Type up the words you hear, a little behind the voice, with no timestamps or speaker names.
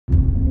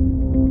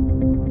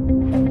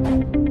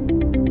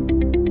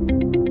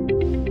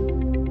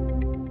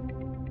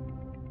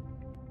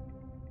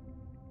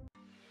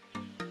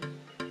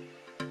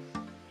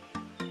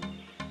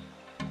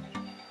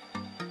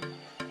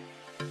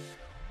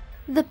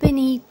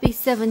PNI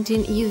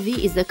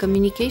P17UV is a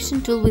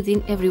communication tool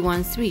within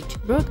everyone's reach.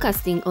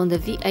 Broadcasting on the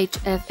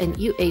VHF and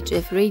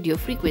UHF radio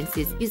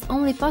frequencies is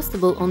only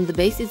possible on the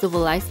basis of a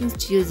license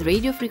to use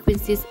radio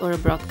frequencies or a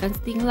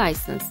broadcasting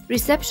license.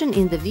 Reception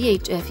in the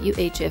VHF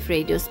UHF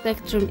radio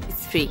spectrum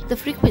is free. The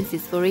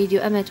frequencies for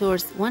radio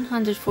amateurs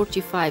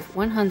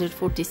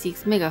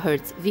 145-146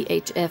 MHz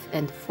VHF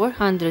and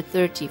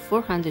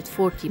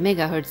 430-440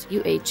 MHz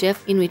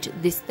UHF, in which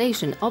this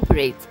station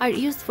operates, are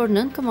used for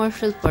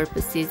non-commercial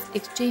purposes,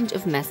 exchange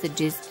of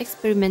messages,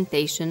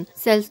 experimentation,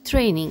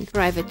 self-training,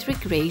 private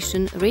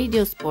recreation,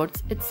 radio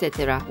sports,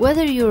 etc.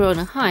 Whether you're on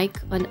a hike,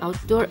 an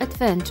outdoor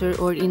adventure,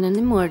 or in an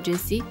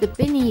emergency, the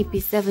PNI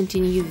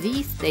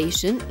P17UV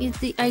station is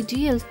the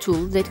ideal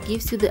tool that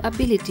gives you the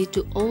ability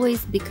to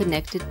always be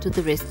connected to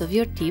the rest of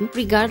your team,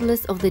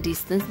 regardless of the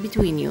distance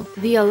between you.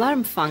 The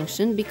alarm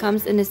function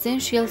becomes an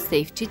essential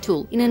safety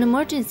tool. In an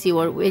emergency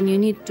or when you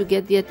need to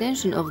get the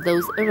attention of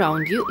those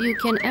around you, you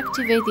can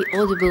activate the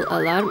audible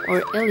alarm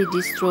or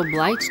LED strobe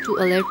light to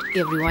alert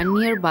everyone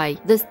nearby.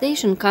 The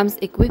station comes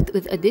equipped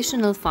with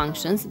additional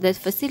functions that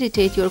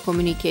facilitate your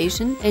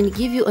communication and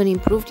give you an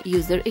improved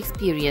user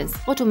experience: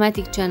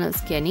 automatic channel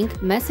scanning,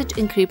 message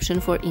encryption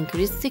for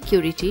increased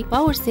security,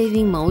 power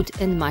saving mode,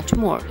 and much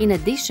more. In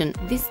addition,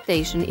 this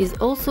station is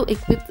also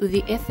equipped with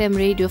the FM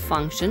radio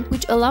function,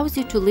 which allows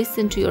you to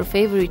listen to your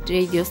favorite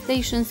radio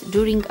stations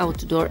during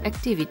outdoor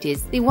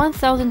activities. The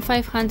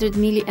 1500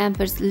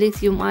 mAh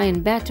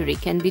lithium-ion battery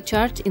can be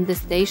charged in the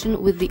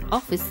station with the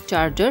office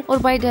charger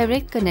or by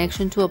direct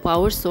connection to a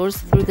power source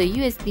through the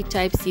USB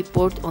Type-C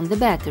port on the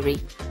battery.